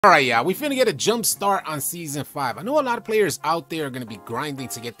Alright, y'all, we finna get a jump start on Season 5. I know a lot of players out there are gonna be grinding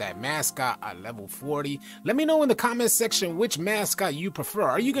to get that mascot at level 40. Let me know in the comment section which mascot you prefer.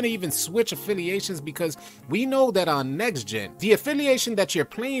 Are you gonna even switch affiliations? Because we know that on Next Gen, the affiliation that you're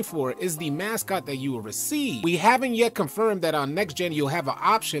playing for is the mascot that you will receive. We haven't yet confirmed that on Next Gen you'll have an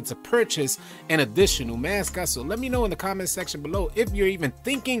option to purchase an additional mascot. So let me know in the comment section below if you're even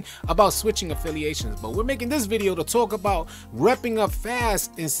thinking about switching affiliations. But we're making this video to talk about repping up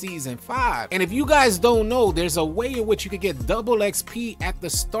fast in Season 5. And if you guys don't know, there's a way in which you could get double XP at the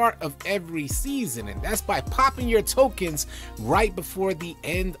start of every season, and that's by popping your tokens right before the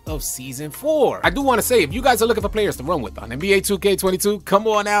end of Season 4. I do want to say, if you guys are looking for players to run with on NBA 2K22, come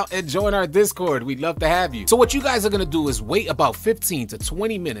on out and join our Discord. We'd love to have you. So what you guys are going to do is wait about 15 to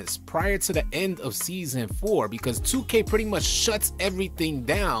 20 minutes prior to the end of Season 4, because 2K pretty much shuts everything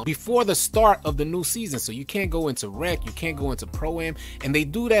down before the start of the new season. So you can't go into Rec, you can't go into Pro-Am, and they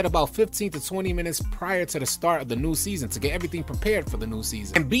do that about 15 to 20 minutes prior to the start of the new season to get everything prepared for the new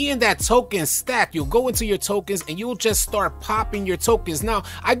season. And being that token stack, you'll go into your tokens and you'll just start popping your tokens. Now,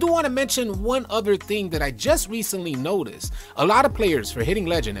 I do want to mention one other thing that I just recently noticed. A lot of players for hitting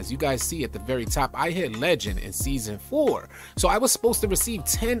Legend, as you guys see at the very top, I hit Legend in Season 4. So I was supposed to receive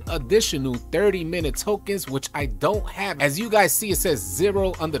 10 additional 30-minute tokens, which I don't have. As you guys see, it says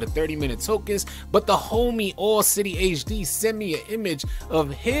 0 under the 30-minute tokens, but the homie AllCity HD sent me an image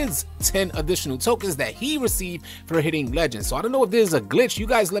of his 10 additional tokens that he received for hitting Legend. So I don't know if there's a glitch. You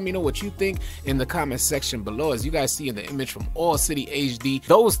guys let me know what you think in the comment section below. As you guys see in the image from AllCity HD,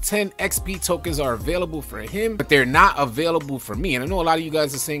 those 10 XP tokens are available for him, but they're not available for me. And I know a lot of you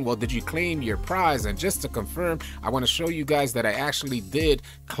guys are saying, well, did you claim your prize? And just to confirm, I want to show you guys that I actually did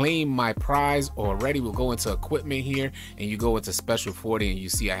claim my prize already. We'll go into equipment here and you go into special 40 and you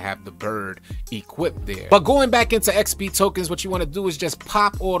see I have the bird equipped there. But going back into XP tokens, what you want to do is just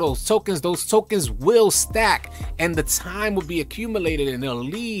pop all those tokens. Those tokens will stack and the time will be accumulated and they'll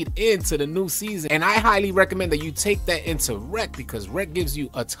lead into the new season. And I highly recommend that you take that into Rec, because Rec gives you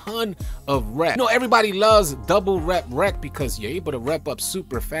a ton of rep. You know, everybody loves double rep Rec because you're able to rep up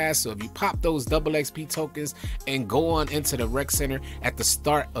super fast. So if you pop those double XP tokens and go on into the Rec Center at the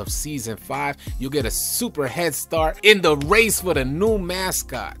start of Season 5, you'll get a super head start in the race for the new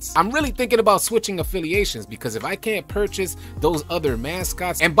mascots. I'm really thinking about switching affiliations, because if I can't purchase those other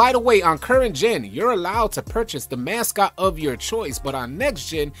mascots, and by the way, on current gen, you're allowed to purchase the mascot of your choice, but on next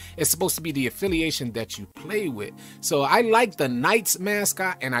gen, it's supposed to be the affiliation that you play with. So I like the Knights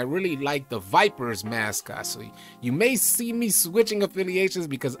mascot and I really like the Vipers mascot. So you may see me switching affiliations,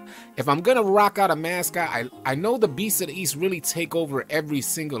 because if I'm gonna rock out a mascot, I know the Beasts of the East really take over every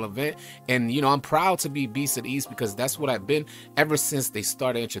single event, and you know, I'm proud to be Beasts of the East because that's what I've been ever since they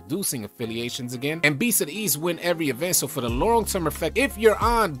started introducing affiliations again. And Beasts of the East win every event. So for the long-term effect, if you're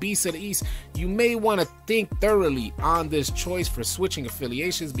on Beasts of the East, you may want to think thoroughly on this choice for switching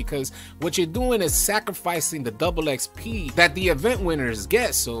affiliations, because what you're doing is sacrificing the double XP that the event winners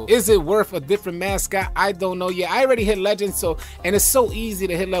get. So is it worth a different mascot? I don't know yet. I already hit Legend, so, and it's so easy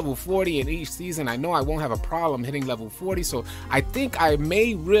to hit level 40 in each season. I know I won't have a problem hitting level 40, so I think I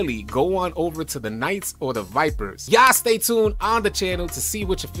may really go on over to the Knights or the Vipers. Y'all stay tuned on the channel to see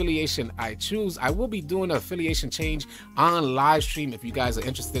which affiliation I choose. I will be doing an affiliation change on live stream. If you guys are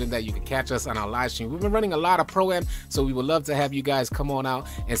interested in that, you can catch us on our live stream. We've been running a lot of Pro-Am, so we would love to have you guys come on out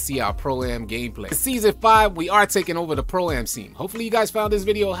and see our Pro-Am gameplay. In Season 5, we are taking over the Pro-Am scene. Hopefully you guys found this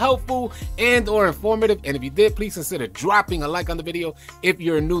video helpful and or informative, and if you did, please consider dropping a like on the video. If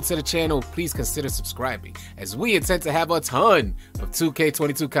you're new to the channel, please consider subscribing, as we intend to have a ton of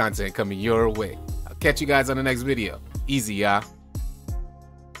 2K22 content coming your way. I'll catch you guys on the next video. Easy, y'all.